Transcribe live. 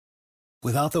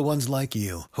Without the ones like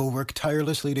you, who work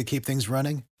tirelessly to keep things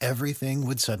running, everything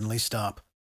would suddenly stop.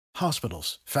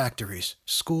 Hospitals, factories,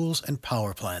 schools, and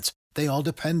power plants, they all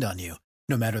depend on you.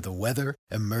 No matter the weather,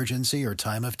 emergency, or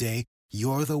time of day,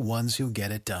 you're the ones who get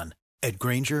it done. At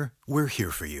Grainger, we're here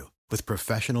for you with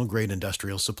professional-grade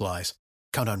industrial supplies.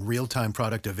 Count on real-time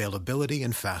product availability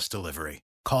and fast delivery.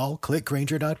 Call,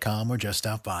 clickgrainger.com, or just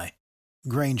stop by.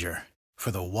 Grainger, for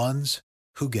the ones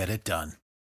who get it done.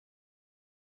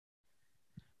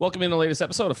 Welcome in the latest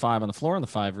episode of Five on the Floor on the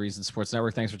Five Reasons Sports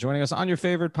Network. Thanks for joining us on your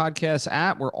favorite podcast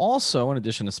app. We're also, in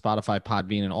addition to Spotify,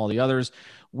 Podbean, and all the others,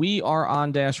 we are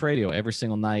on Dash Radio every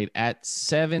single night at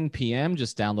 7 p.m.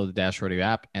 Just download the Dash Radio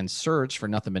app and search for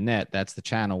Nothing But Net. That's the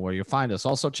channel where you'll find us.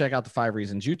 Also, check out the Five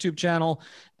Reasons YouTube channel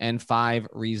and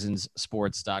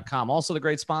FiveReasonsSports.com. Also, the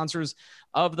great sponsors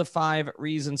of the Five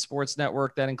Reasons Sports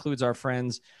Network. That includes our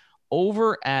friends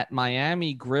over at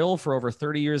Miami Grill. For over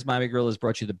 30 years, Miami Grill has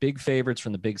brought you the big favorites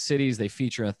from the big cities. They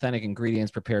feature authentic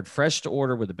ingredients prepared fresh to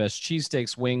order with the best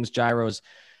cheesesteaks, wings, gyros,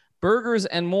 burgers,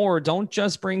 and more. Don't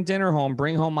just bring dinner home.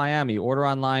 Bring home Miami. Order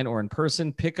online or in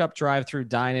person. Pick up, drive-through,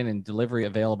 dine-in, and delivery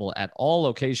available at all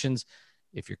locations.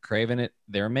 If you're craving it,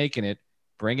 they're making it.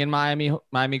 Bringing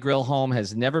Miami Grill home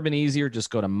has never been easier. Just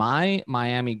go to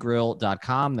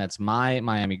mymiamigrill.com. That's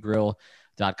mymiamigrill.com.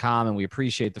 And we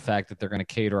appreciate the fact that they're going to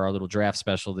cater our little draft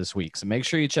special this week. So make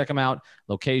sure you check them out.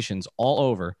 Locations all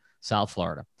over South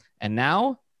Florida. And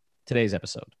now, today's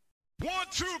episode. 1,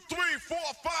 2, 3, 4,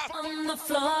 5 on the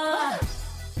floor.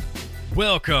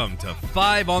 Welcome to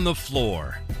Five on the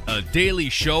Floor, a daily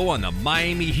show on the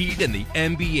Miami Heat and the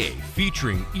NBA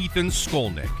featuring Ethan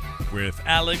Skolnick with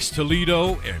Alex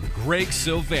Toledo and Greg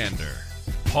Sylvander,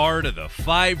 part of the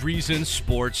Five Reasons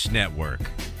Sports Network.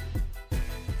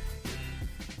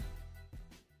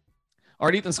 All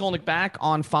right, Ethan Skolnick back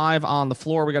on Five on the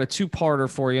Floor. We got a two-parter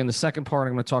for you. In the second part,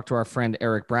 I'm going to talk to our friend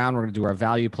Eric Brown. We're going to do our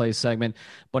value play segment.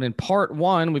 But in part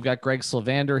one, we've got Greg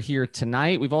Sylvander here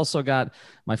tonight. We've also got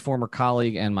my former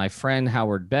colleague and my friend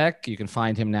Howard Beck. You can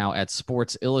find him now at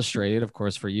Sports Illustrated, of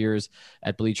course, for years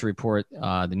at Bleacher Report,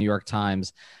 the New York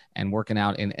Times, and working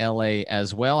out in L.A.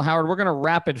 as well. Howard, we're going to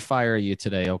rapid fire you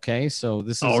today, okay? So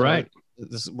this is all right.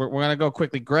 We're going to go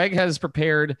quickly. Greg has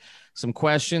prepared some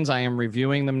questions. I am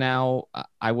reviewing them now.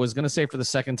 I was going to say for the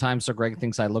second time, so Greg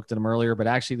thinks I looked at them earlier, but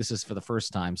actually this is for the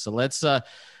first time. So let's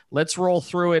roll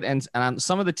through it. And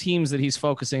some of the teams that he's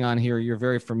focusing on here, you're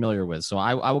very familiar with. So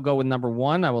I will go with number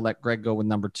one. I will let Greg go with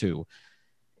number two.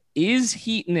 Is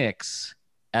Heat Knicks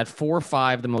at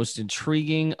 4-5 the most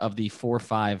intriguing of the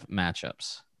 4-5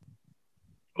 matchups?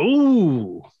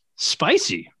 Ooh,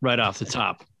 spicy right off the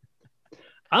top.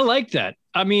 I like that.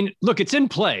 I mean, look, it's in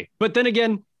play, but then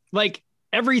again, like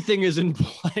everything is in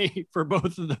play for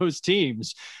both of those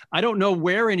teams. I don't know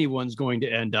where anyone's going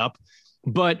to end up,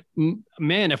 but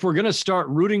man, if we're going to start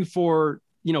rooting for,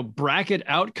 bracket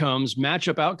outcomes,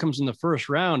 matchup outcomes in the first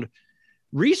round,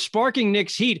 re-sparking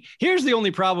Knicks Heat. Here's the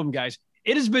only problem, guys.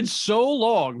 It has been so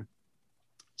long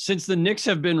since the Knicks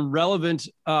have been relevant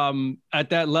at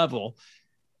that level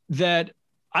that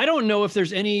I don't know if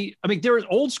there's any. I mean, there are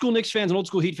old school Knicks fans and old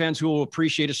school Heat fans who will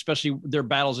appreciate, especially their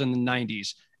battles in the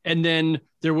 90s. And then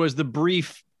there was the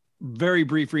very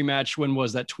brief rematch. When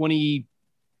was that?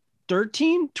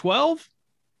 2013, 12?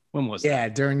 When was that? Yeah,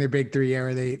 during the Big Three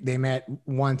era, they met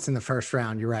once in the first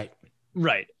round. You're right.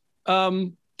 Right.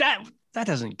 That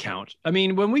doesn't count. I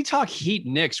mean, when we talk Heat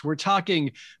Knicks, we're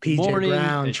talking PJ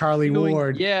Brown, Charlie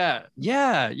Ward. Yeah.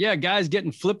 Guys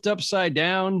getting flipped upside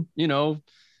down,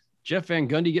 Jeff Van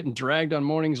Gundy getting dragged on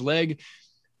Morning's leg.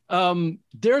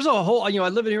 There's a whole, I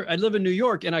live in New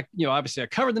York, and obviously I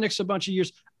covered the Knicks a bunch of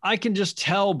years. I can just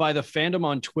tell by the fandom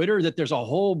on Twitter that there's a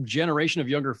whole generation of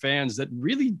younger fans that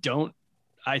really don't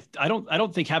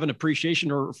think have an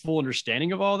appreciation or full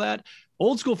understanding of all that.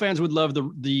 Old school fans would love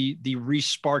the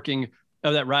re-sparking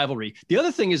of that rivalry. The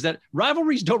other thing is that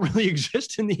rivalries don't really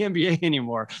exist in the NBA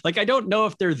anymore. Like, I don't know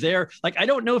if they're there. Like, I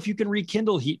don't know if you can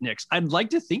rekindle Heat Knicks. I'd like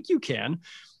to think you can.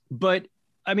 But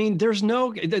I mean, there's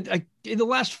no, in the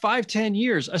last 5-10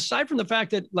 years, aside from the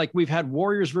fact that like we've had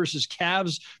Warriors versus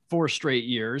Cavs 4 straight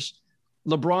years,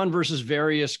 LeBron versus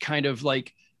various kind of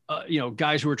like,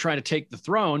 guys who are trying to take the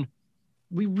throne.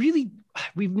 We've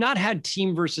not had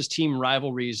team versus team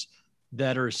rivalries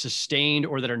that are sustained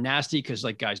or that are nasty because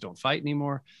like guys don't fight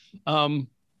anymore.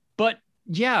 But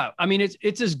yeah, I mean,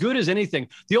 it's as good as anything.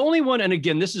 The only one, and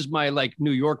again, this is my like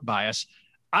New York bias.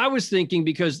 I was thinking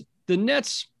because the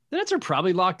Nets are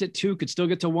probably locked at 2, could still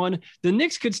get to 1. The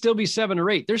Knicks could still be 7 or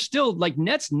 8. There's still like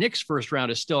Knicks first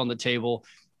round is still on the table.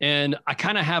 And I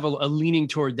kind of have a leaning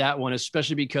toward that one,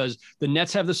 especially because the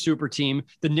Nets have the super team.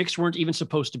 The Knicks weren't even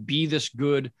supposed to be this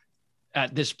good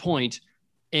at this point.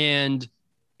 And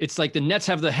it's like the Nets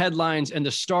have the headlines and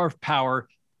the star power,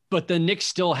 but the Knicks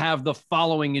still have the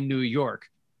following in New York.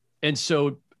 And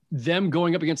so them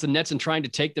going up against the Nets and trying to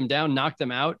take them down, knock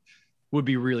them out, would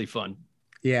be really fun.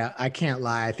 Yeah, I can't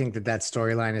lie. I think that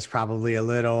storyline is probably a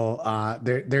little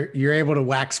you're able to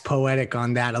wax poetic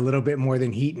on that a little bit more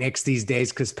than Heat Knicks these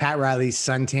days, because Pat Riley's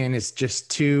suntan is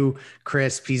just too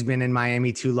crisp. He's been in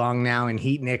Miami too long now, and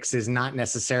Heat Knicks is not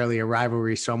necessarily a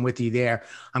rivalry. So I'm with you there.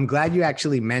 I'm glad you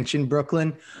actually mentioned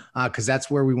Brooklyn, because that's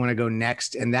where we want to go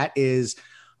next. And that is,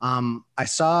 I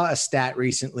saw a stat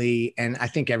recently, and I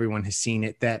think everyone has seen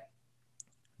it, that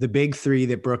the big three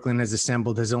that Brooklyn has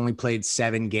assembled has only played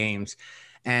 7 games.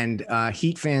 And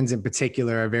Heat fans in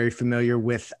particular are very familiar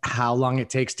with how long it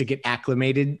takes to get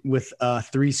acclimated with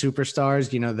 3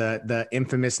 superstars, you know, the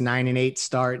infamous 9-8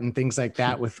 start and things like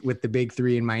that with the big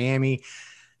three in Miami.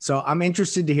 So I'm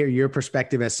interested to hear your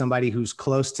perspective as somebody who's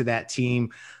close to that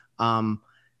team.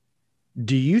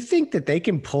 Do you think that they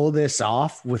can pull this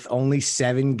off with only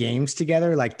 7 games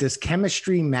together? Like, does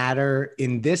chemistry matter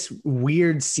in this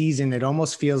weird season? It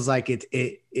almost feels like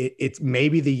it's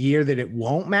maybe the year that it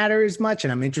won't matter as much.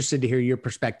 And I'm interested to hear your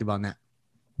perspective on that.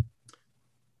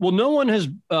 Well, no one has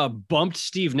bumped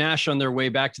Steve Nash on their way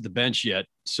back to the bench yet.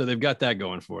 So they've got that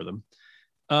going for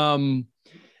them.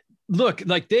 Look,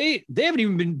 like they haven't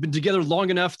even been together long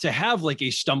enough to have like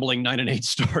a stumbling 9-8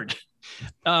 start.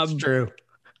 It's true.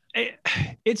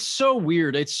 It's so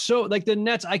weird. It's so like the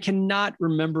Nets. I cannot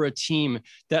remember a team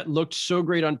that looked so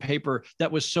great on paper that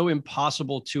was so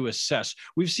impossible to assess.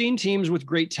 We've seen teams with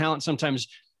great talent sometimes,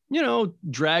 you know,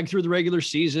 drag through the regular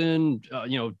season,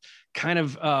 kind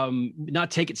of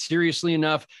not take it seriously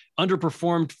enough,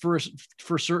 underperformed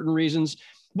for certain reasons.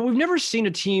 But we've never seen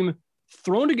a team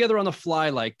thrown together on the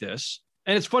fly like this.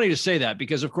 And it's funny to say that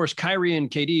because, of course, Kyrie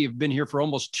and KD have been here for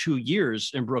almost 2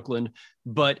 years in Brooklyn,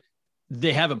 but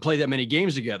they haven't played that many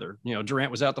games together. You know,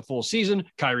 Durant was out the full season.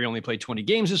 Kyrie only played 20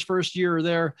 games his first year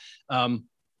there.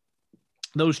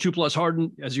 Those 2 plus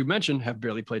Harden, as you mentioned, have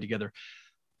barely played together.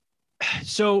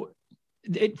 So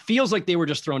it feels like they were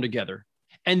just thrown together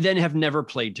and then have never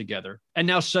played together. And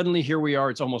now suddenly here we are,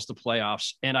 it's almost the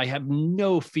playoffs. And I have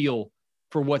no feel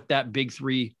for what that big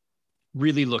three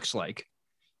really looks like.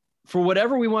 For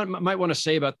whatever we might want to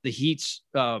say about the Heat's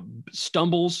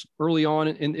stumbles early on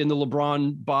in the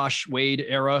LeBron, Bosh, Wade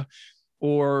era,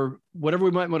 or whatever we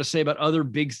might want to say about other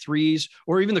big threes,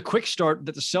 or even the quick start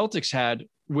that the Celtics had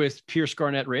with Pierce,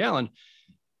 Garnett, Ray Allen.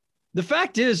 The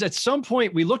fact is, at some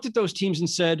point, we looked at those teams and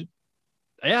said,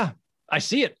 yeah, I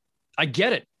see it. I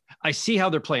get it. I see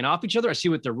how they're playing off each other. I see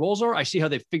what their roles are. I see how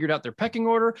they've figured out their pecking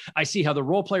order. I see how the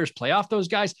role players play off those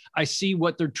guys. I see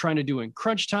what they're trying to do in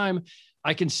crunch time.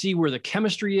 I can see where the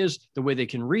chemistry is, the way they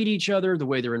can read each other, the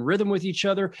way they're in rhythm with each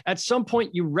other. At some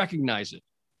point, you recognize it.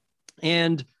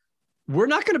 And we're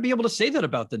not going to be able to say that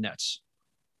about the Nets,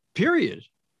 period.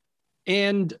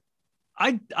 And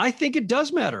I think it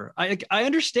does matter. I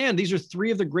understand these are 3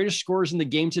 of the greatest scorers in the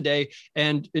game today.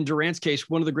 And in Durant's case,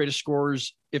 one of the greatest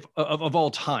scorers of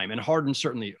all time. And Harden,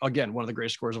 certainly, again, one of the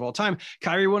greatest scorers of all time.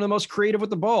 Kyrie, one of the most creative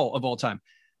with the ball of all time.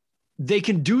 They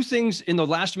can do things in the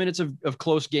last minutes of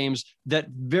close games that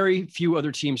very few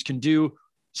other teams can do.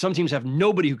 Some teams have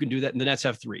nobody who can do that, and the Nets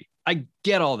have 3. I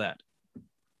get all that.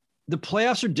 The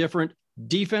playoffs are different.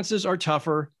 Defenses are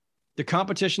tougher. The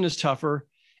competition is tougher,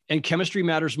 and chemistry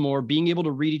matters more. Being able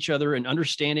to read each other and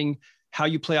understanding how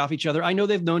you play off each other. I know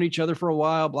they've known each other for a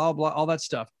while, blah, blah, all that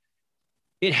stuff.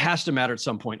 It has to matter at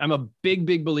some point. I'm a big,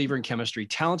 big believer in chemistry.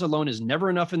 Talent alone is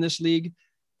never enough in this league.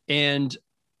 And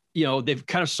you know, they've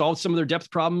kind of solved some of their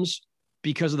depth problems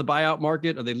because of the buyout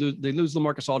market, or they lose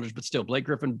LaMarcus Aldridge, but still Blake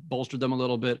Griffin bolstered them a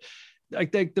little bit. I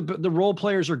think the role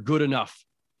players are good enough,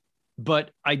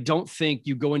 but I don't think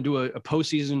you go into a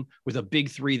postseason with a big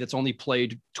three that's only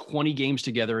played 20 games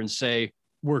together and say,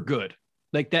 we're good.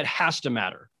 Like, that has to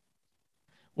matter.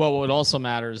 Well, what also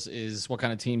matters is what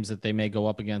kind of teams that they may go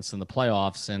up against in the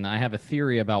playoffs. And I have a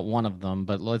theory about one of them,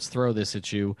 but let's throw this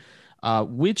at you.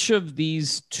 Which of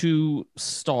these 2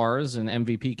 stars and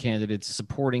MVP candidates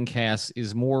supporting cast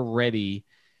is more ready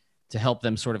to help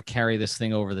them sort of carry this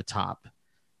thing over the top?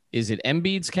 Is it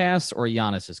Embiid's cast or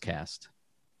Giannis's cast?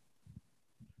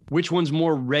 Which one's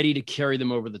more ready to carry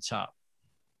them over the top?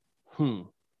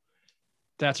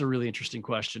 That's a really interesting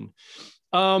question.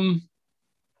 I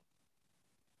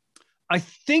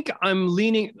think I'm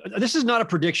leaning. This is not a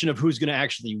prediction of who's going to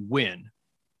actually win.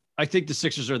 I think the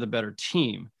Sixers are the better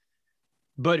team.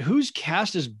 But whose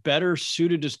cast is better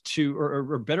suited to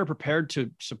or better prepared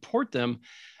to support them?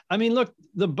 I mean, look,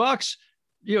 the Bucks,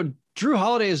 you know, Drew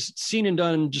Holiday has seen and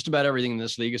done just about everything in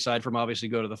this league, aside from obviously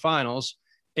go to the finals.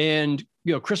 And,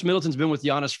 Chris Middleton's been with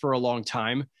Giannis for a long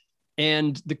time,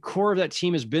 and the core of that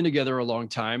team has been together a long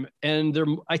time. And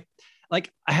I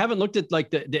haven't looked at like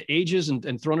the ages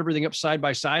and thrown everything up side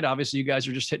by side. Obviously you guys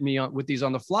are just hitting me with these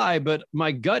on the fly, but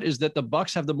my gut is that the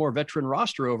Bucks have the more veteran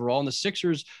roster overall, and the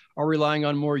Sixers are relying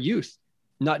on more youth,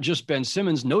 not just Ben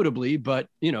Simmons notably, but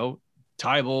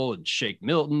Tybal and Shake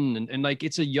Milton and like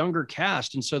it's a younger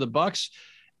cast. And so the Bucks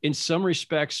in some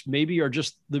respects maybe are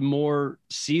just the more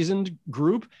seasoned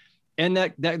group. And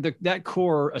that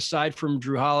core, aside from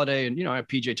Drew Holiday and,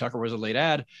 PJ Tucker was a late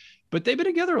add, but they've been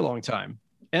together a long time.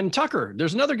 And Tucker,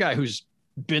 there's another guy who's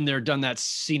been there, done that,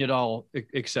 seen it all,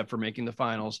 except for making the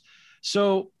finals.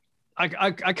 So I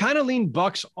kind of lean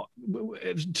Bucks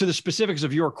to the specifics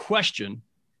of your question,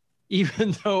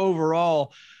 even though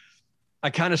overall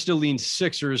I kind of still lean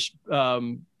Sixers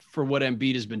for what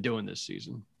Embiid has been doing this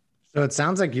season. So it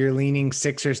sounds like you're leaning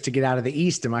Sixers to get out of the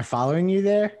East. Am I following you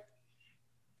there?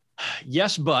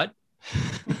 Yes, but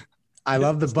I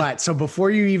love the but. So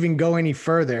before you even go any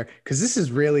further, because this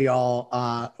is really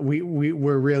all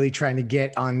we're really trying to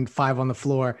get on Five on the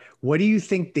Floor. What do you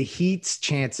think the Heat's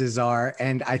chances are?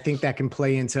 And I think that can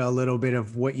play into a little bit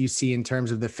of what you see in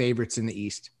terms of the favorites in the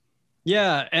East.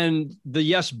 Yeah, and the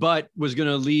yes, but was going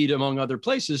to lead, among other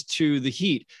places, to the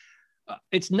Heat.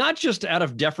 It's not just out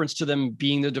of deference to them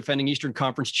being the defending Eastern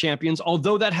Conference champions,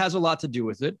 although that has a lot to do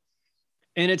with it.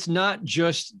 And it's not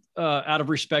just out of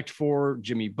respect for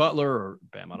Jimmy Butler or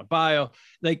Bam Adebayo.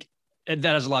 Like, that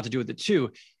has a lot to do with it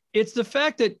too. It's the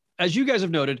fact that, as you guys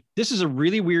have noted, this is a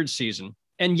really weird season.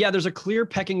 And yeah, there's a clear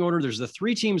pecking order. There's the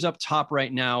three teams up top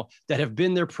right now that have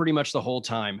been there pretty much the whole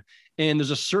time. And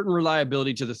there's a certain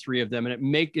reliability to the three of them,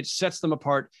 and it sets them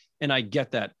apart. And I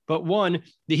get that. But one,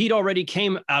 the Heat already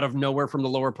came out of nowhere from the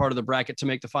lower part of the bracket to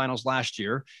make the finals last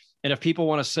year. And if people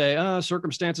want to say,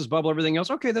 circumstances, bubble, everything else,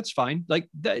 okay, that's fine. Like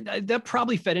that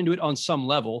probably fed into it on some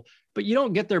level, but you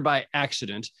don't get there by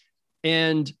accident.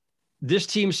 And this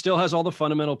team still has all the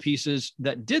fundamental pieces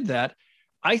that did that.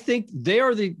 I think they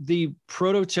are the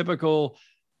prototypical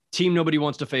team nobody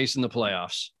wants to face in the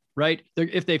playoffs, right?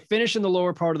 If they finish in the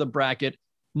lower part of the bracket,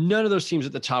 none of those teams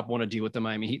at the top want to deal with the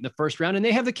Miami Heat in the first round, and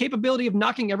they have the capability of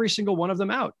knocking every single one of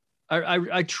them out.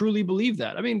 I truly believe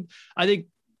that. I mean, I think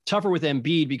tougher with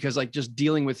Embiid because like just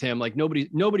dealing with him, like nobody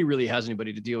really has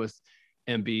anybody to deal with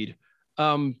Embiid.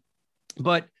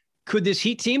 But could this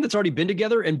Heat team that's already been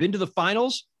together and been to the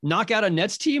finals knock out a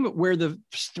Nets team where the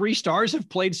three stars have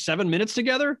played 7 minutes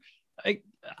together?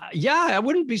 I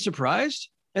wouldn't be surprised.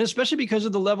 And especially because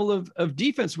of the level of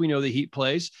defense we know the Heat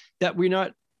plays, that we're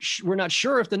not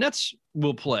sure if the Nets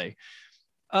will play.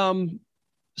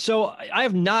 So I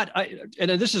have not, and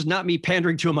this is not me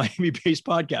pandering to a Miami-based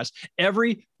podcast.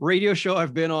 Every radio show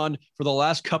I've been on for the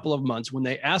last couple of months, when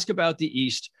they ask about the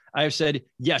East, I have said,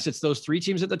 yes, it's those three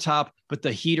teams at the top, but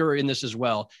the Heat are in this as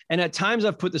well. And at times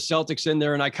I've put the Celtics in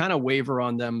there and I kind of waver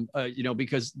on them,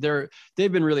 because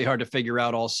they've been really hard to figure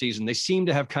out all season. They seem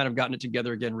to have kind of gotten it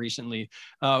together again recently.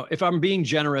 If I'm being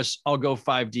generous, I'll go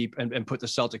 5 deep and put the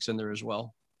Celtics in there as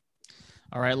well.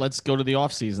 All right, let's go to the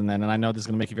offseason then. And I know this is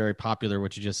going to make you very popular,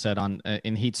 what you just said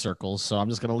in Heat circles. So I'm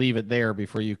just going to leave it there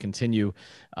before you continue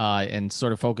and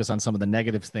sort of focus on some of the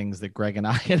negative things that Greg and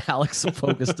I and Alex have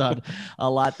focused on a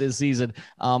lot this season.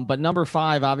 But number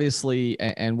 5, obviously,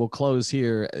 and we'll close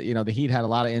here, the Heat had a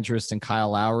lot of interest in Kyle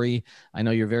Lowry. I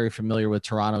know you're very familiar with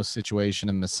Toronto's situation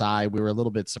and Masai. We were a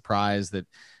little bit surprised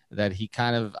that he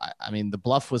kind of, the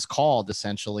bluff was called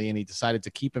essentially, and he decided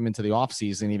to keep him into the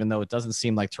offseason, even though it doesn't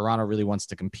seem like Toronto really wants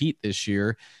to compete this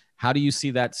year. How do you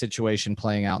see that situation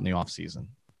playing out in the offseason?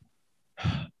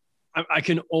 I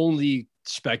can only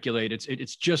speculate.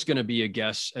 It's just going to be a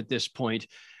guess at this point.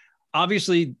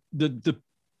 Obviously, the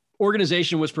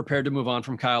organization was prepared to move on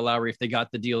from Kyle Lowry if they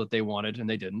got the deal that they wanted, and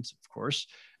they didn't, of course.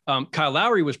 Kyle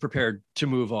Lowry was prepared to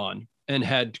move on and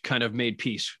had kind of made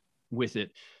peace with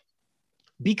it.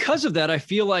 Because of that, I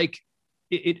feel like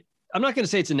I'm not going to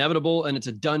say it's inevitable and it's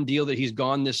a done deal that he's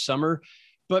gone this summer,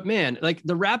 but man, like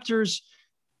the Raptors,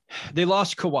 they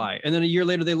lost Kawhi, and then a year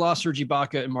later they lost Serge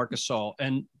Ibaka and Marc Gasol,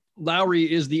 and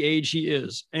Lowry is the age he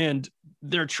is, and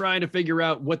they're trying to figure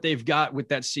out what they've got with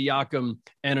that Siakam,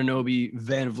 Anunoby,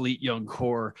 Van Vliet young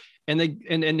core, and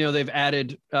they've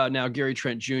added now Gary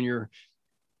Trent Jr.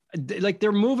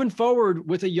 They're moving forward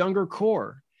with a younger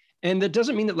core. And that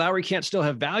doesn't mean that Lowry can't still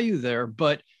have value there,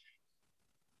 but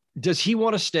does he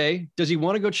want to stay? Does he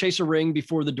want to go chase a ring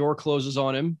before the door closes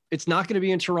on him? It's not going to be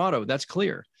in Toronto. That's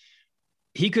clear.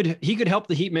 He could help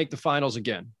the Heat make the finals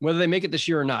again, whether they make it this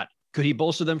year or not. Could he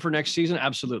bolster them for next season?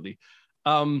 Absolutely.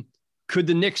 Could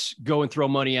the Knicks go and throw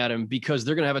money at him because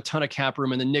they're going to have a ton of cap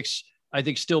room, and the Knicks, I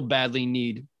think, still badly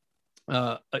need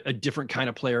a different kind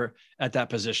of player at that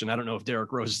position. I don't know if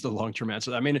Derrick Rose is the long-term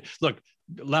answer. I mean, look,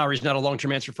 Lowry's not a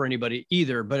long-term answer for anybody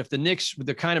either, but if the Knicks, with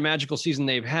the kind of magical season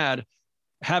they've had,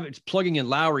 plugging in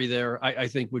Lowry there, I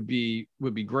think would be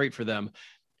great for them.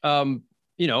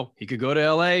 He could go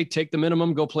to LA, take the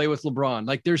minimum, go play with LeBron.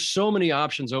 Like, there's so many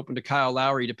options open to Kyle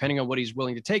Lowry, depending on what he's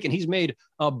willing to take. And he's made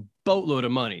a boatload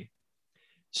of money.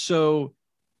 So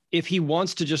if he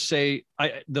wants to just say,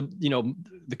 the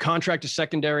contract is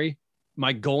secondary,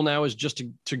 my goal now is just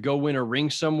to go win a ring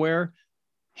somewhere,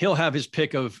 he'll have his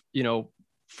pick of,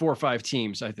 4 or 5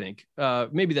 teams, I think.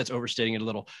 Maybe that's overstating it a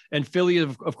little. And Philly,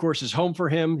 of course, is home for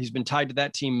him. He's been tied to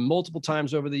that team multiple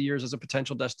times over the years as a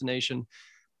potential destination.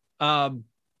 I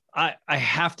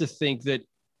have to think that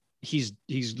he's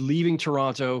leaving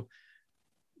Toronto,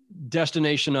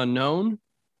 destination unknown,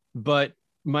 but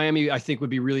Miami, I think, would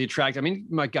be really attractive. I mean,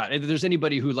 my God, if there's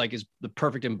anybody who like is the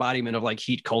perfect embodiment of like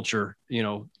Heat culture,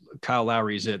 Kyle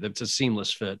Lowry is it. It's a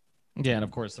seamless fit. Yeah. And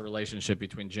of course, the relationship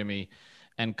between Jimmy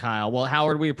and Kyle. Well,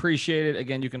 Howard, we appreciate it.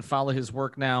 Again, you can follow his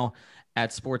work now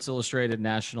at Sports Illustrated,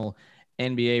 national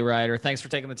NBA writer. Thanks for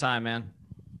taking the time, man.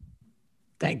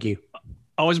 Thank you.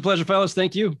 Always a pleasure, fellas.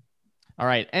 Thank you. All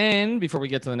right. And before we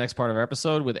get to the next part of our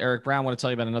episode with Eric Brown, I want to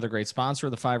tell you about another great sponsor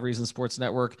of the 5 Reasons Sports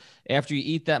Network. After you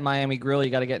eat that Miami grill,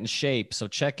 you got to get in shape. So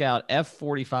check out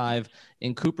F45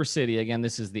 in Cooper City. Again,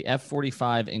 this is the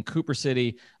F45 in Cooper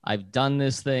City. I've done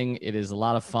this thing. It is a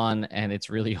lot of fun and it's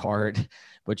really hard,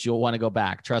 but you'll want to go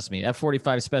back. Trust me.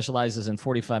 F45 specializes in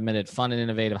 45-minute fun and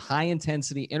innovative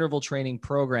high-intensity interval training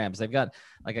programs. They've got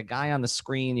like a guy on the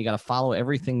screen. You got to follow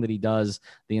everything that he does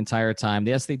the entire time.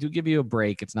 Yes, they do give you a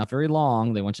break. It's not very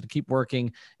long. They want you to keep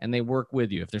working and they work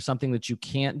with you. If there's something that you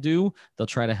can't do, they'll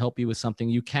try to help you with something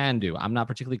you can do. I'm not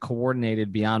particularly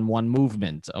coordinated beyond one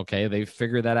movement. Okay. They've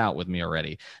figured that out with me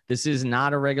already. This is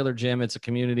not a regular gym. It's a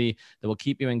community that will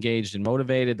keep you engaged and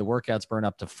motivated. The workouts burn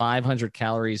up to 500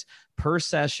 calories per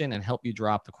session and help you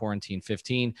drop the quarantine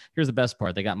 15. Here's the best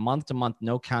part. They got month-to-month,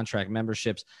 no contract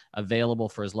memberships available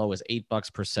for as low as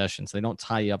 $8 per session. So they don't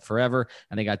tie you up forever.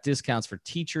 And they got discounts for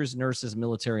teachers, nurses,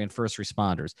 military, and first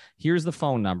responders. Here's the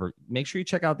phone number. Make sure you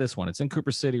check out this one. It's in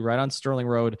Cooper City, right on Sterling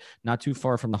Road, not too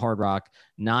far from the Hard Rock,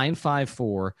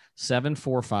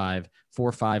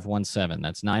 954-745-4517.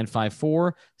 That's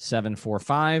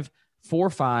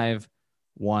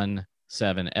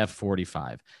 954-745-4517,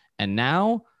 F45. And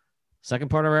now, second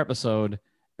part of our episode,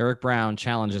 Eric Brown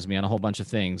challenges me on a whole bunch of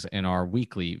things in our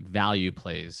weekly Value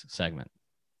Plays segment.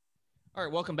 All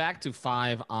right, welcome back to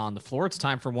 5 on the Floor. It's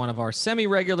time for one of our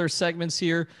semi-regular segments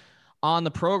here on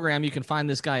the program. You can find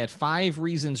this guy at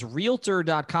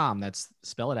 5reasonsrealtor.com. That's,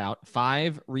 spell it out,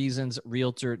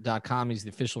 5reasonsrealtor.com. He's the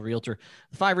official realtor,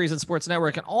 the 5 Reasons Sports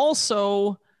Network, and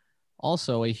also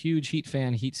a huge Heat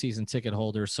fan, Heat season ticket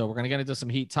holder. So we're going to get into some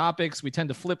Heat topics. We tend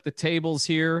to flip the tables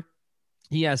here.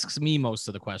 He asks me most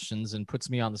of the questions and puts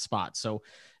me on the spot. So,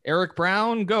 Eric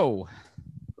Brown, go.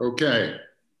 Okay.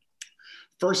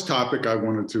 First topic I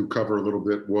wanted to cover a little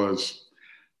bit was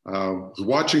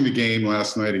watching the game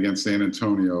last night against San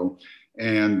Antonio.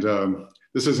 And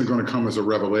this isn't going to come as a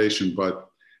revelation, but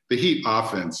the Heat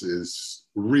offense is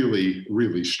really,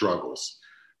 really struggles.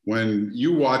 When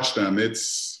you watch them,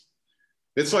 it's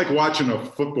like watching a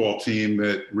football team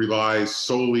that relies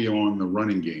solely on the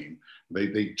running game.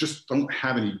 They just don't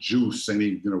have any juice,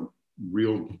 any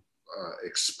real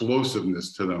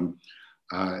explosiveness to them,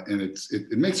 and it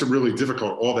makes it really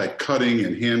difficult. All that cutting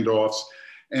and handoffs,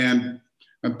 and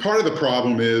part of the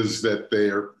problem is that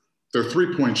their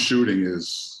 3-point shooting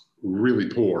is really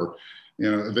poor.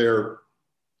 They're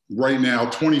right now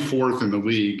 24th in the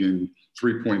league in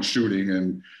 3-point shooting,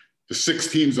 and the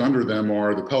 6 teams under them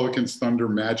are the Pelicans, Thunder,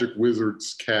 Magic,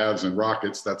 Wizards, Cavs, and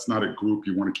Rockets. That's not a group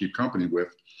you want to keep company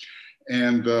with.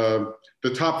 And the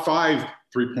top 5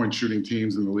 3-point shooting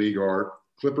teams in the league are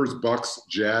Clippers, Bucks,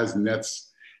 Jazz,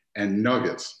 Nets, and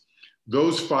Nuggets.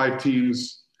 Those 5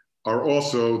 teams are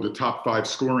also the top 5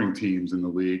 scoring teams in the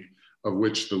league, of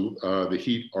which the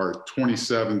Heat are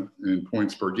 27th in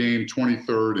points per game,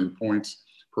 23rd in points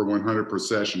per 100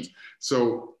 possessions.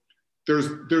 So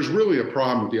there's really a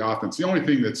problem with the offense. The only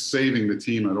thing that's saving the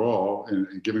team at all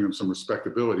and giving them some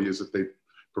respectability is that they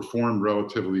perform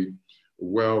relatively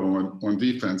well on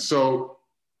defense. So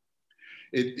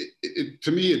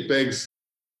to me, it begs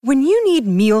When you need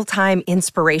mealtime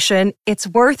inspiration, it's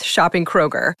worth shopping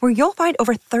Kroger, where you'll find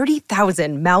over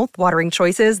 30,000 mouth-watering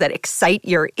choices that excite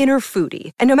your inner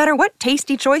foodie. And no matter what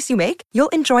tasty choice you make, you'll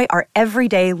enjoy our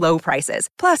everyday low prices,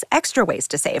 plus extra ways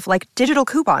to save, like digital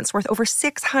coupons worth over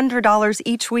 $600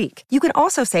 each week. You can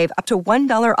also save up to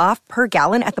 $1 off per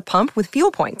gallon at the pump with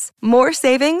fuel points. More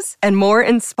savings and more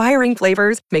inspiring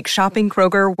flavors make shopping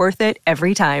Kroger worth it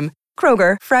every time.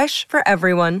 Kroger, fresh for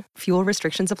everyone. Fuel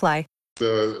restrictions apply.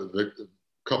 The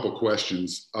couple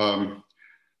questions.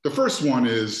 The first one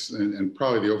is, and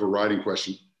probably the overriding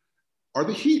question, are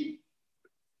the Heat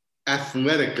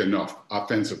athletic enough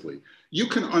offensively? You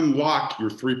can unlock your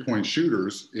three-point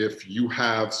shooters if you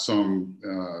have some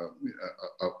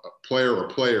a player or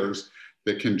players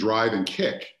that can drive and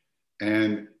kick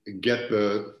and get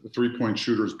the three-point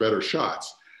shooters better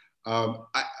shots.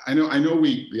 I know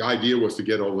the idea was to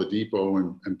get Oladipo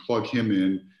and plug him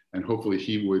in, and hopefully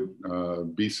he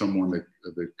would be someone that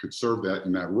could serve that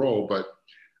in that role. But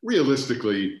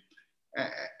realistically,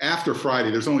 after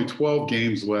Friday, there's only 12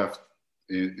 games left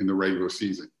in the regular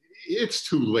season. It's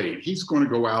too late. He's going to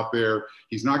go out there.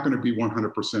 He's not going to be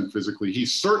 100% physically.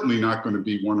 He's certainly not going to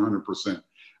be 100%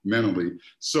 mentally.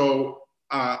 So,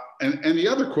 and the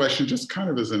other question, just kind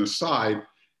of as an aside,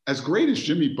 as great as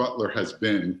Jimmy Butler has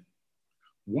been,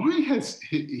 why has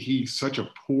he such a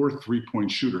poor three-point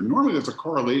shooter? Normally there's a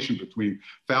correlation between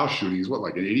foul shooting. He's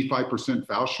like an 85%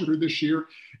 foul shooter this year,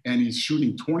 and he's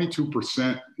shooting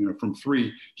 22%, from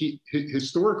three.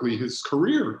 Historically, his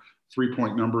career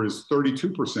three-point number is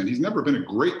 32%. He's never been a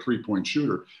great three-point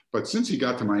shooter, but since he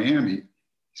got to Miami,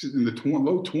 he's in the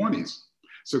low 20s.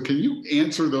 So can you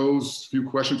answer those few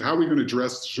questions? How are we going to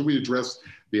should we address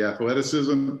the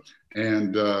athleticism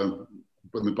and the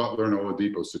Butler and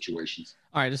Oladipo situations?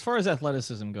 All right. As far as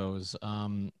athleticism goes,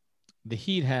 the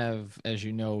Heat have, as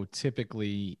you know,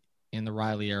 typically in the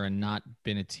Riley era not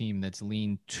been a team that's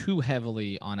leaned too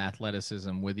heavily on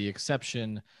athleticism, with the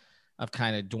exception of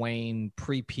kind of Dwayne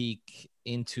pre-peak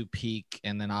into peak,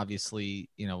 and then obviously,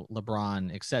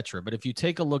 LeBron, et cetera. But if you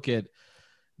take a look at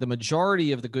the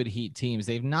majority of the good Heat teams,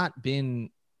 they've not been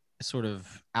sort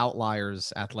of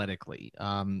outliers athletically.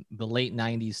 The late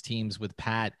 90s teams with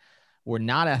Pat were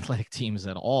not athletic teams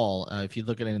at all. If you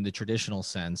look at it in the traditional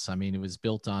sense, I mean, it was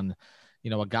built on,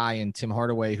 a guy in Tim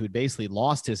Hardaway who'd basically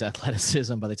lost his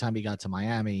athleticism by the time he got to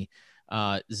Miami.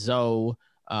 Zoe,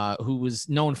 who was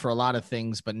known for a lot of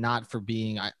things, but not for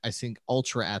being, I think,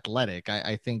 ultra athletic.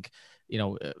 I think,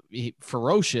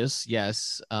 ferocious,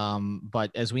 yes.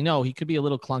 But as we know, he could be a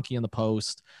little clunky in the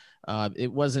post.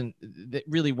 It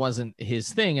really wasn't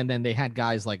his thing. And then they had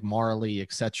guys like Marley,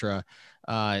 et cetera,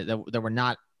 that were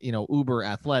not, uber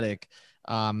athletic.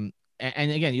 And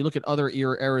again, you look at other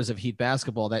eras of Heat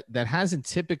basketball, that hasn't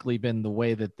typically been the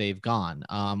way that they've gone,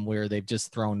 where they've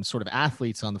just thrown sort of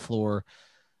athletes on the floor,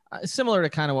 similar to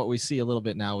kind of what we see a little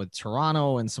bit now with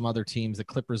Toronto and some other teams, the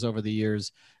Clippers over the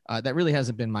years. That really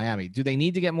hasn't been Miami. Do they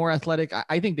need to get more athletic?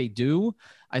 I think they do.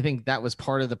 I think that was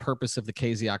part of the purpose of the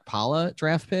KZ Okpala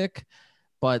draft pick.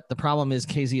 But the problem is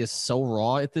KZ is so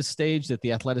raw at this stage that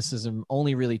the athleticism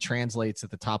only really translates at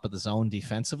the top of the zone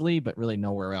defensively, but really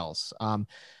nowhere else.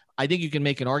 I think you can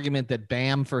make an argument that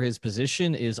Bam, for his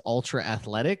position, is ultra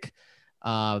athletic.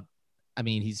 I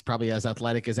mean, he's probably as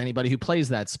athletic as anybody who plays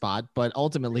that spot, but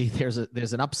ultimately there's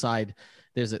an upside.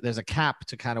 There's a cap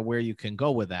to kind of where you can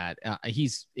go with that.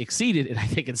 He's exceeded it, I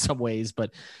think, in some ways,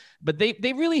 but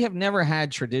they really have never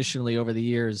had traditionally over the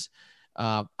years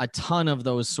a ton of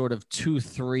those sort of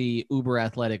 2-3 uber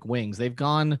athletic wings. They've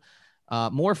gone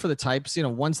more for the types,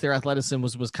 once their athleticism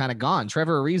was kind of gone.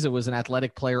 Trevor Ariza was an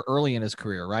athletic player early in his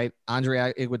career, right?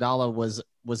 Andre Iguodala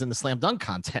was in the slam dunk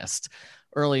contest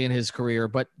early in his career,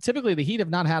 but typically the Heat have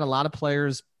not had a lot of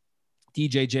players.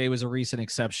 DJJ was a recent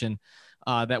exception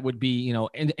that would be,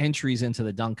 entries into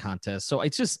the dunk contest. So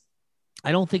it's just,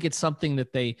 I don't think it's something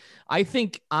that I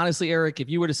think, honestly, Eric, if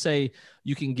you were to say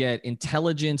you can get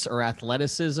intelligence or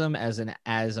athleticism as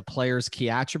a player's key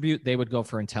attribute, they would go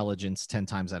for intelligence 10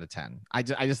 times out of 10. I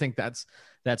just think that's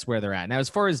where they're at. Now, as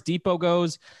far as Depot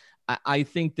goes, I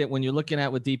think that when you're looking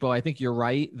at with Depot, I think you're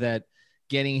right that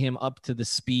getting him up to the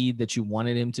speed that you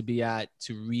wanted him to be at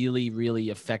to really, really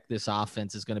affect this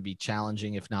offense is going to be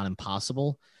challenging, if not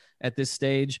impossible at this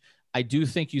stage. I do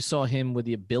think you saw him with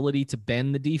the ability to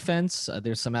bend the defense.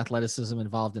 There's some athleticism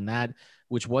involved in that,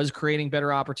 which was creating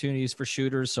better opportunities for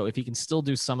shooters. So if he can still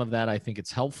do some of that, I think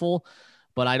it's helpful.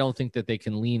 But I don't think that they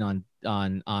can lean on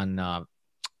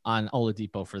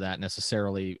Oladipo for that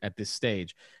necessarily at this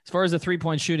stage. As far as the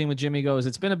 3-point shooting with Jimmy goes,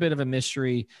 it's been a bit of a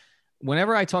mystery.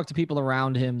 whenever I talk to people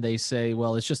around him, they say,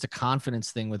 well, it's just a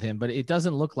confidence thing with him, but it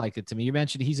doesn't look like it to me. You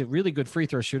mentioned he's a really good free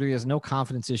throw shooter. He has no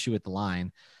confidence issue at the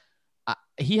line.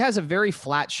 He has a very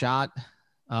flat shot.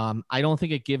 I don't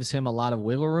think it gives him a lot of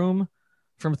wiggle room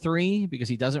from three because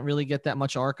he doesn't really get that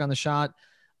much arc on the shot.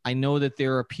 I know that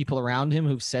there are people around him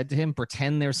who've said to him,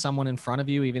 pretend there's someone in front of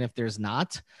you, even if there's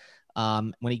not.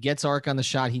 When he gets arc on the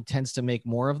shot, he tends to make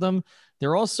more of them.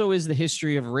 There also is the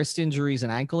history of wrist injuries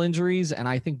and ankle injuries, and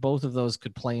I think both of those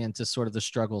could play into sort of the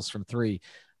struggles from three.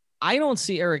 I don't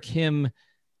see Eric Him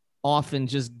often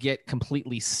just get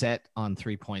completely set on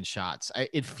three-point shots.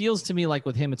 It feels to me like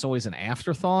with him, it's always an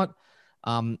afterthought.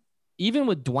 Even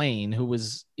with Dwayne, who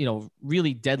was,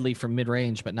 really deadly from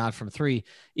mid-range, but not from three,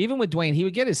 even with Dwayne, he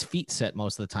would get his feet set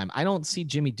most of the time. I don't see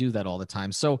Jimmy do that all the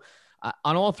time. So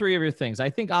on all three of your things, I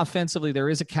think offensively, there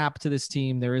is a cap to this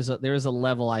team. There is a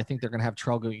level I think they're going to have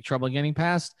trouble getting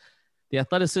past. The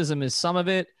athleticism is some of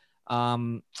it.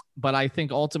 But I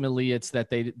think ultimately it's that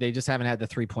they just haven't had the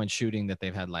 3-point shooting that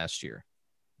they've had last year.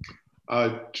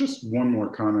 Just one more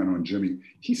comment on Jimmy.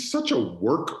 He's such a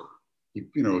worker. He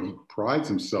prides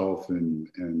himself in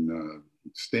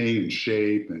staying in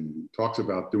shape and talks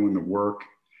about doing the work.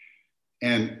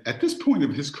 And at this point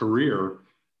of his career,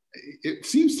 it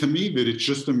seems to me that it's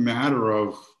just a matter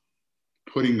of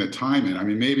putting the time in. I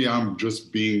mean, maybe I'm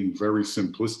just being very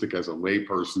simplistic as a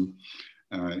layperson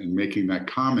in making that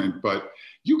comment, but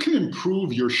you can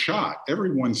improve your shot.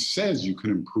 Everyone says you can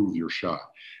improve your shot.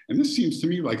 And this seems to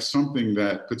me like something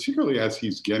that, particularly as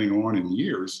he's getting on in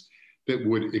years, that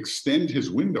would extend his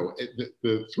window.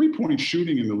 The three-point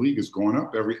shooting in the league has gone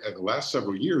up the last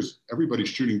several years. Everybody's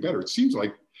shooting better. It seems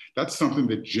like that's something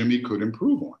that Jimmy could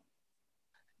improve on.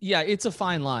 Yeah, it's a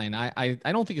fine line. I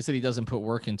don't think it's that he doesn't put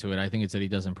work into it. I think it's that he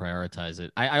doesn't prioritize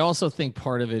it. I also think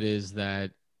part of it is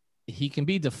that he can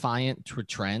be defiant to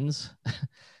trends.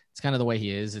 It's kind of the way he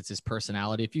is. It's his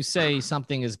personality. If you say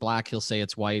something is black, he'll say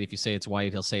it's white. If you say it's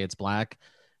white, he'll say it's black.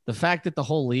 The fact that the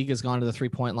whole league has gone to the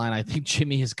 3-point line, I think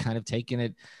Jimmy has kind of taken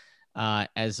it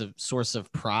as a source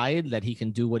of pride that he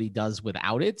can do what he does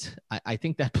without it. I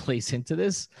think that plays into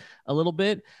this a little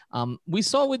bit. We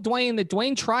saw with Dwayne that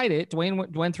Dwayne tried it.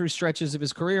 Dwayne went through stretches of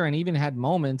his career and even had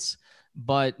moments,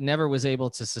 but never was able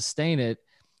to sustain it.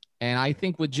 And I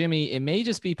think with Jimmy, it may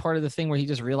just be part of the thing where he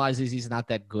just realizes he's not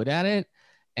that good at it.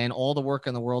 And all the work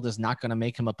in the world is not going to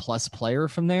make him a plus player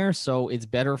from there. So it's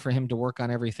better for him to work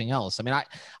on everything else. I mean,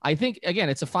 I think, again,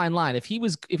 it's a fine line. If he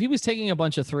was taking a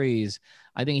bunch of threes,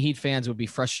 I think Heat fans would be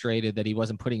frustrated that he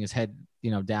wasn't putting his head,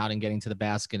 down and getting to the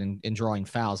basket and drawing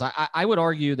fouls. I would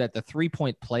argue that the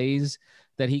 3-point plays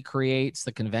that he creates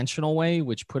the conventional way,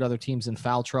 which put other teams in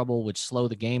foul trouble, which slow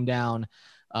the game down,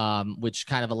 which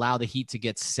kind of allow the Heat to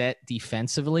get set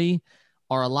defensively,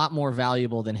 are a lot more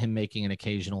valuable than him making an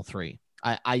occasional three.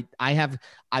 I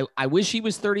wish he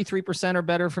was 33% or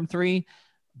better from three,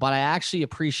 but I actually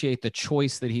appreciate the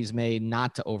choice that he's made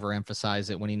not to overemphasize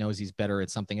it when he knows he's better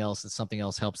at something else, and something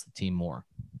else helps the team more.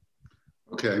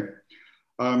 Okay.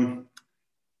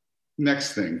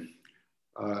 Next thing,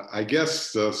 I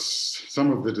guess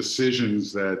some of the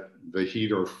decisions that the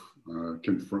Heat are going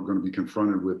to be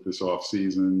confronted with this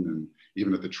offseason, and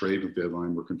even at the trade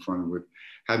deadline we're confronted with,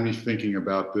 had me thinking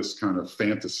about this kind of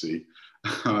fantasy.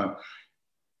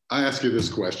 I ask you this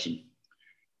question.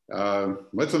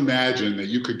 Let's imagine that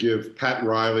you could give Pat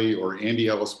Riley or Andy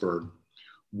Ellisberg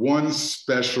one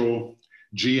special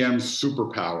GM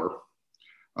superpower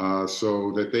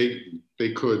so that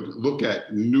they could look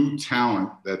at new talent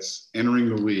that's entering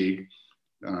the league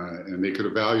and they could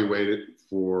evaluate it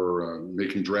for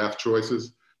making draft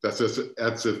choices. That's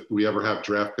if we ever have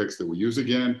draft picks that we use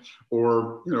again,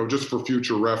 or just for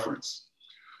future reference.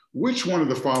 Which one of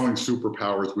the following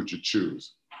superpowers would you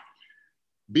choose?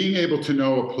 Being able to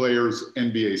know a player's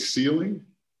NBA ceiling,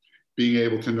 being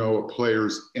able to know a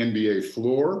player's NBA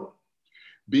floor,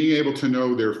 being able to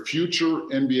know their future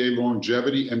NBA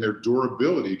longevity and their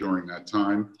durability during that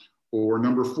time, or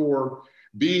number 4,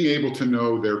 being able to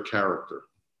know their character.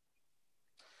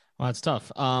 Well, that's tough.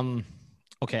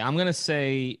 Okay, I'm going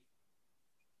to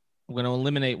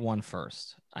eliminate one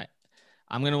first.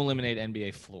 I'm going to eliminate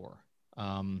NBA floor.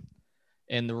 And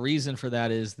the reason for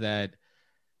that is that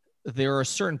there are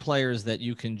certain players that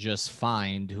you can just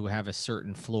find who have a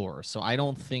certain floor. So I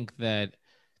don't think that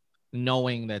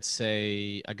knowing that,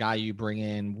 say, a guy you bring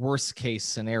in, worst case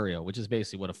scenario, which is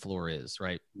basically what a floor is,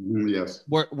 right? Yes.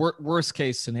 Worst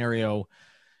case scenario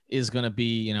is going to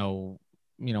be, an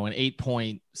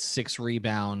 8.6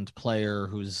 rebound player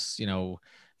who's,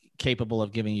 capable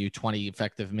of giving you 20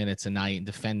 effective minutes a night and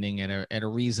defending at a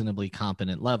reasonably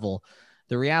competent level.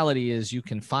 The reality is you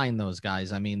can find those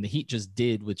guys. I mean, the Heat just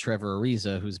did with Trevor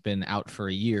Ariza, who's been out for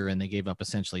a year, and they gave up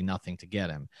essentially nothing to get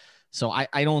him. So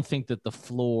I don't think that the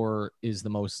floor is the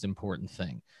most important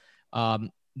thing.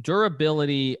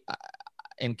 Durability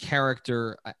and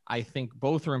character, I think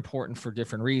both are important for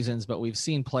different reasons, but we've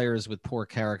seen players with poor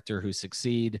character who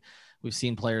succeed. We've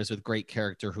seen players with great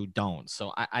character who don't.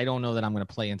 So I don't know that I'm going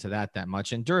to play into that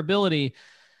much. And durability,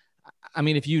 I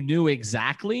mean, if you knew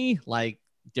exactly, like,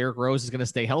 Derrick Rose is going to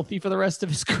stay healthy for the rest of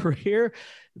his career,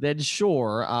 then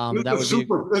sure. That's a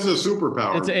superpower.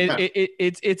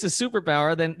 It's a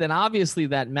superpower. Then obviously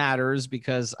that matters,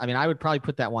 because I mean, I would probably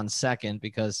put that one second,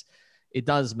 because it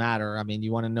does matter. I mean,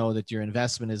 you want to know that your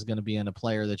investment is going to be in a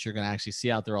player that you're going to actually see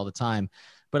out there all the time.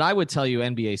 But I would tell you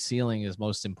NBA ceiling is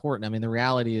most important. I mean, the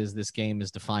reality is this game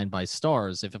is defined by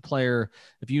stars. If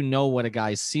you know what a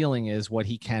guy's ceiling is, what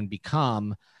he can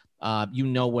become, you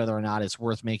know whether or not it's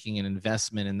worth making an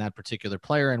investment in that particular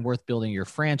player and worth building your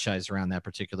franchise around that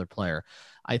particular player.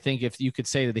 I think if you could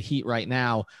say to the Heat right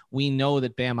now, we know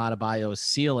that Bam Adebayo's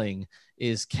ceiling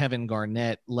is Kevin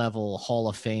Garnett level Hall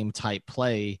of Fame type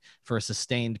play for a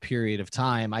sustained period of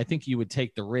time, I think you would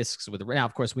take the risks with it. Now,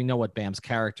 of course, we know what Bam's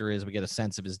character is. We get a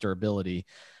sense of his durability,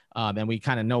 and we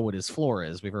kind of know what his floor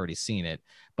is. We've already seen it.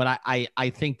 But I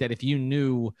think that if you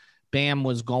knew Bam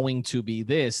was going to be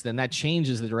this, then that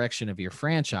changes the direction of your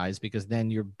franchise, because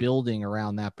then you're building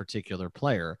around that particular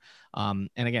player. And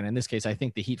again, in this case, I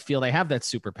think the Heat feel they have that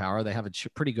superpower. They have a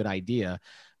pretty good idea,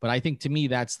 but I think to me,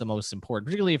 that's the most important,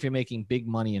 particularly if you're making big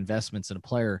money investments in a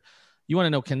player. You want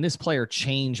to know, can this player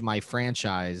change my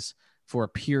franchise for a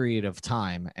period of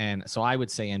time? And so I would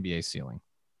say NBA ceiling.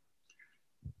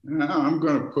 I'm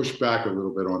going to push back a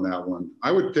little bit on that one.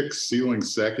 I would pick ceiling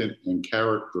second and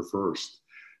character first.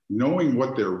 Knowing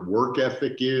what their work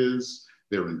ethic is,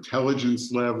 their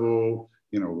intelligence level,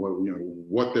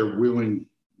 what they're willing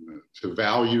to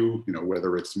value,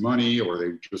 whether it's money or they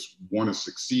just want to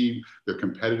succeed, their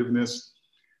competitiveness.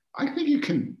 I think you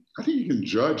can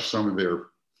judge some of their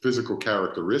physical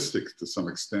characteristics to some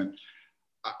extent.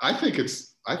 I think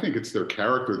it's their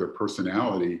character, their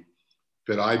personality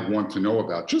that I'd want to know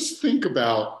about. Just think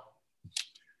about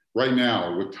right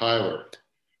now with Tyler,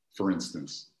 for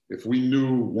instance. If we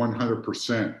knew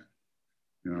 100%,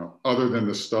 other than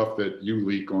the stuff that you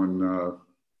leak on,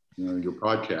 your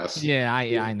podcast. Yeah,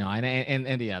 I know,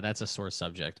 and yeah, that's a sore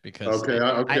subject, because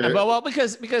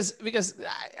because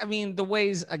I mean, the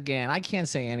ways, again, I can't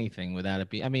say anything without it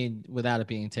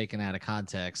being taken out of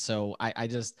context. So I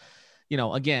just,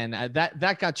 again,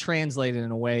 that got translated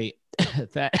in a way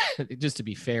that, just to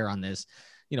be fair on this,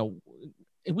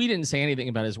 we didn't say anything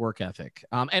about his work ethic.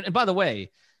 And by the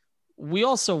way, we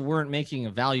also weren't making a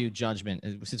value judgment,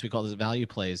 since we call this value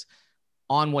plays,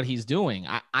 on what he's doing.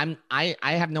 I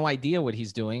have no idea what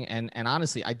he's doing. And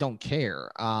honestly, I don't care.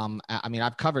 I mean,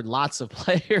 I've covered lots of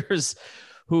players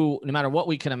who, no matter what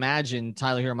we can imagine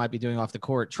Tyler Hero might be doing off the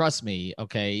court, trust me,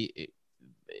 okay,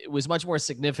 it was much more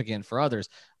significant for others.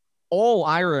 All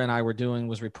Ira and I were doing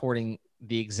was reporting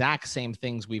the exact same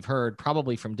things we've heard,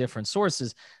 probably from different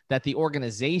sources, that the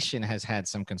organization has had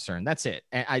some concern. That's it.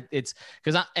 And it's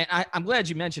because I'm glad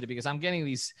you mentioned it, because I'm getting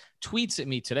these tweets at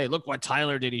me today. Look what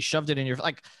Tyler did. He shoved it in your,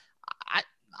 like,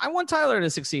 I want Tyler to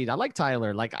succeed. I like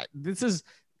Tyler. Like,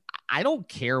 I don't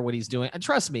care what he's doing. And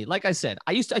trust me, like I said,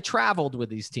 I traveled with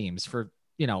these teams for,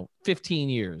 15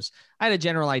 years. I had a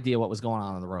general idea what was going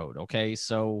on the road. Okay.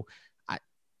 So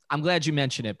I'm glad you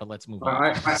mentioned it, but let's move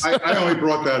on. I only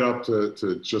brought that up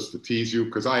to just to tease you,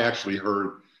 because I actually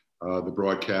heard the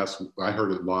broadcast. I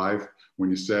heard it live when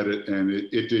you said it, and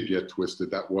it did get twisted.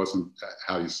 That wasn't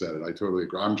how you said it. I totally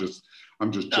agree. I'm just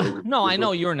joking. No, I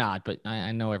know you're not, but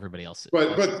I know everybody else is.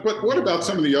 But what about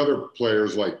some of the other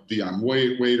players like Dion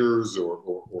Waiters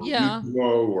or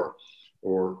Nico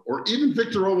or even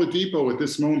Victor Oladipo at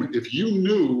this moment? If you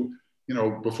knew,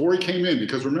 before he came in,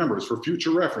 because remember, it's for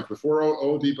future reference, before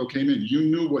Oladipo came in, you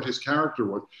knew what his character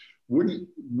was. Wouldn't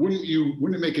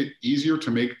it make it easier to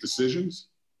make decisions?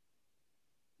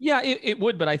 Yeah, it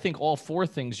would, but I think all four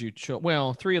things you chose,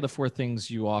 well, three of the four things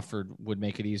you offered would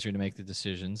make it easier to make the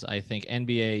decisions. I think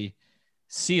NBA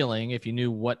ceiling, if you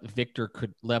knew what Victor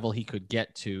level he could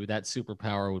get to, that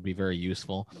superpower would be very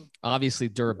useful. Obviously,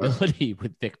 durability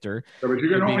with Victor would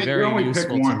be very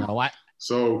useful to know.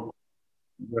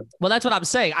 Well, that's what I'm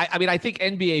saying. I mean, I think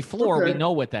NBA floor, we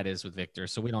know what that is with Victor,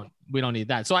 so we don't need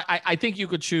that. So I think you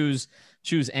could choose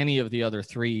any of the other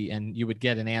three, and you would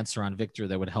get an answer on Victor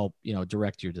that would help,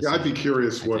 direct your decision. Yeah, I'd be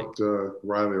curious what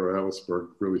Riley or Ellisberg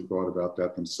really thought about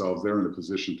that themselves. They're in a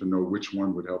position to know which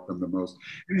one would help them the most.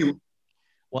 Anyway.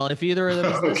 Well, if either of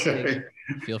them is listening,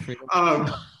 feel free.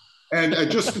 And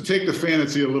just to take the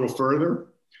fantasy a little further,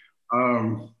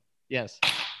 yes.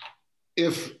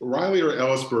 If Riley or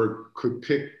Ellisberg could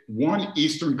pick one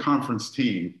Eastern Conference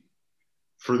team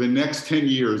for the next 10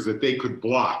 years that they could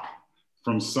block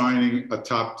from signing a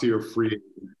top-tier free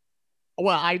agent.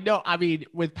 Well, I know. I mean,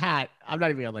 with Pat, I'm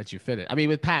not even gonna let you fit it. I mean,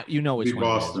 with Pat, you know which one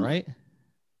it is, right?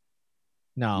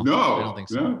 No, I don't think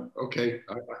so. No, okay.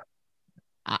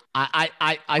 I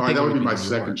All think that would be my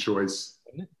second choice.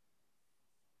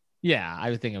 Yeah, I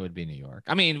would think it would be New York.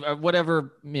 I mean,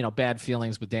 whatever, bad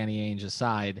feelings with Danny Ainge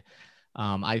aside,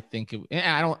 I think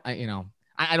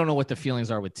I don't know what the feelings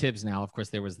are with Tibbs now. Of course,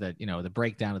 there was that, the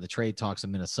breakdown of the trade talks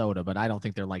in Minnesota, but I don't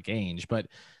think they're like Ainge.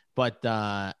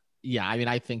 But yeah, I mean,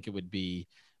 I think it would be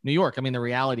New York. I mean, the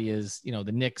reality is,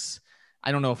 the Knicks,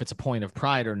 I don't know if it's a point of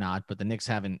pride or not, but the Knicks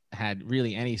haven't had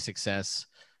really any success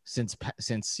since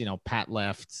Pat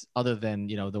left, other than,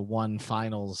 the one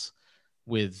finals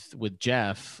with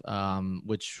Jeff,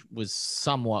 which was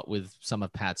somewhat with some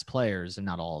of Pat's players and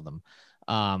not all of them.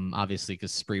 Obviously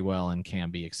because Sprewell and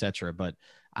Camby, et cetera. But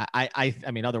I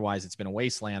mean, otherwise it's been a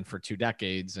wasteland for 2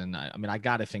 decades. And I mean, I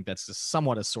got to think that's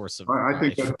somewhat a source of. I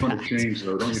think that's going to change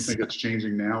though. Don't you think it's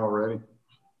changing now already?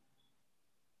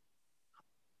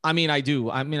 I mean, I do.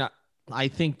 I mean, I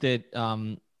think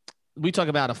that we talk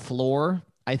about a floor.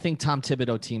 I think Tom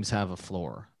Thibodeau teams have a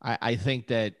floor. I think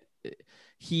that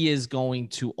he is going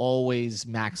to always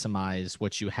maximize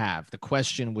what you have. The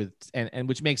question with, and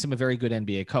which makes him a very good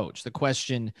NBA coach. The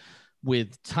question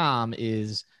with Tom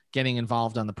is getting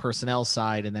involved on the personnel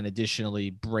side, and then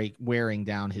additionally wearing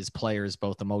down his players,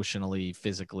 both emotionally,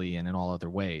 physically, and in all other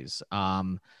ways.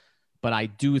 But I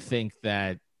do think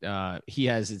that he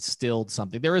has instilled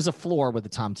something. There is a floor with the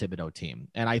Tom Thibodeau team.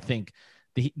 And I think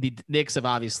the Knicks have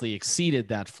obviously exceeded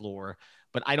that floor,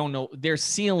 but I don't know. Their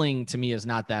ceiling to me is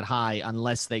not that high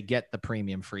unless they get the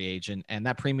premium free agent. And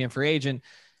that premium free agent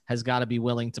has got to be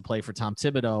willing to play for Tom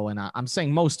Thibodeau. And I'm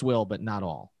saying most will, but not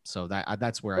all. So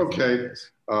that's where I think it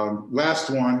is. Last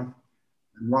one.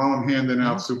 And while I'm handing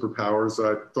out superpowers,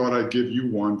 I thought I'd give you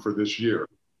one for this year.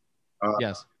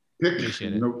 Yes.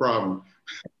 Appreciate it. No problem.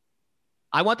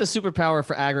 I want the superpower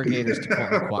for aggregators to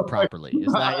quote unquote properly.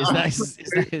 Is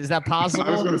that possible?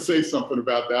 I was going to say something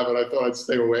about that, but I thought I'd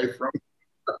stay away from it.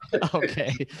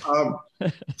 Okay.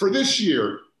 For this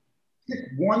year, pick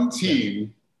one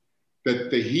team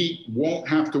that the Heat won't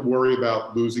have to worry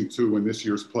about losing to in this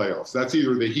year's playoffs. That's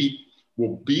either the Heat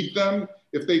will beat them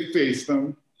if they face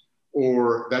them,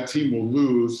 or that team will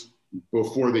lose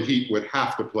before the Heat would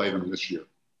have to play them this year.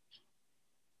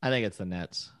 I think it's the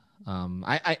Nets.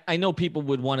 I know people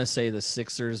would want to say the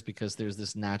Sixers because there's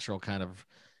this natural kind of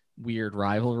weird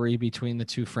rivalry between the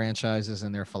two franchises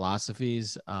and their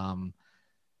philosophies.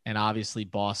 And obviously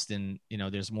Boston,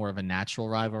 there's more of a natural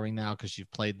rivalry now because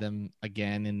you've played them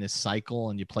again in this cycle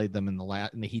and you played them in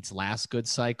the Heat's last good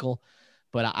cycle.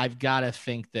 But I've got to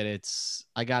think that it's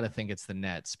the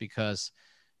Nets because,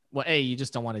 well, you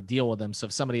just don't want to deal with them. So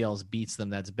if somebody else beats them,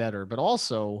 that's better. But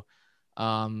also,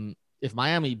 if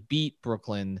Miami beat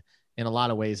Brooklyn, in a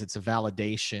lot of ways, it's a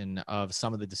validation of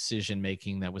some of the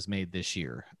decision-making that was made this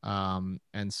year.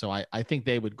 And so I think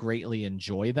they would greatly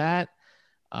enjoy that.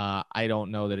 I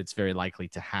don't know that it's very likely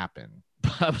to happen.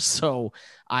 So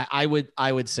I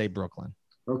would say Brooklyn.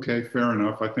 Okay, fair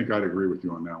enough. I think I'd agree with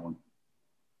you on that one.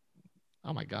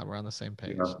 Oh my God, we're on the same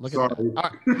page. Yeah, Look sorry. at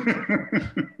that.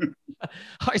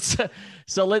 All right,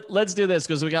 so let's do this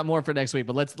because we got more for next week.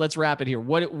 But let's wrap it here.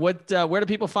 Where do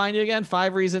people find you again?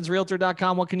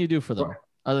 5reasonsrealtor.com. What can you do for them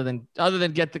other than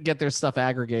get their stuff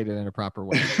aggregated in a proper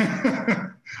way?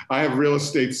 I have real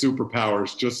estate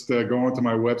superpowers. Just go onto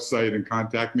my website and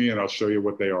contact me, and I'll show you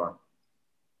what they are.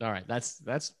 All right, that's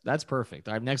perfect.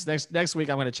 All right, next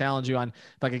week I'm going to challenge you on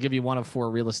if I could give you one of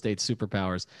 4 real estate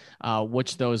superpowers,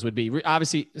 which those would be.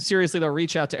 Obviously, seriously though,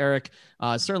 reach out to Eric.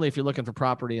 Certainly, if you're looking for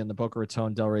property in the Boca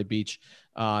Raton, Delray Beach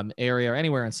area or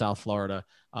anywhere in South Florida.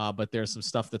 But there's some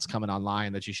stuff that's coming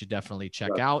online that you should definitely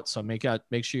check out. So make sure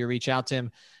you reach out to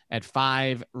him at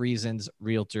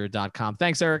 5reasonsrealtor.com.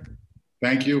 Thanks, Eric.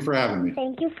 Thank you for having me.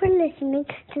 Thank you for listening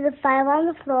to the 5 on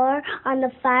the Floor on the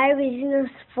 5 Reasons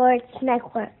Sports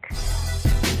Network.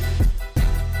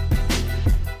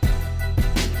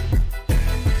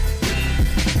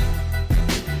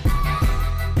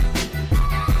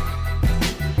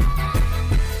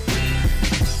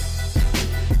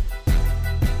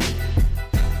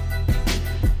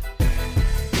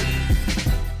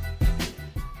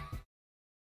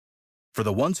 For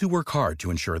the ones who work hard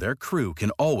to ensure their crew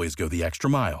can always go the extra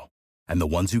mile, and the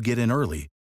ones who get in early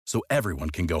so everyone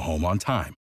can go home on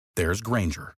time, there's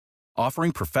Grainger,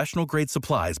 offering professional-grade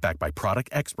supplies backed by product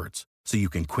experts so you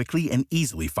can quickly and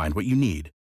easily find what you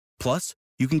need. Plus,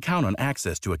 you can count on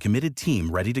access to a committed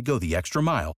team ready to go the extra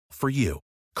mile for you.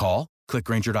 Call, click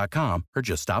Grainger.com, or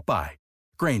just stop by.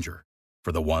 Grainger,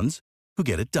 for the ones who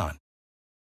get it done.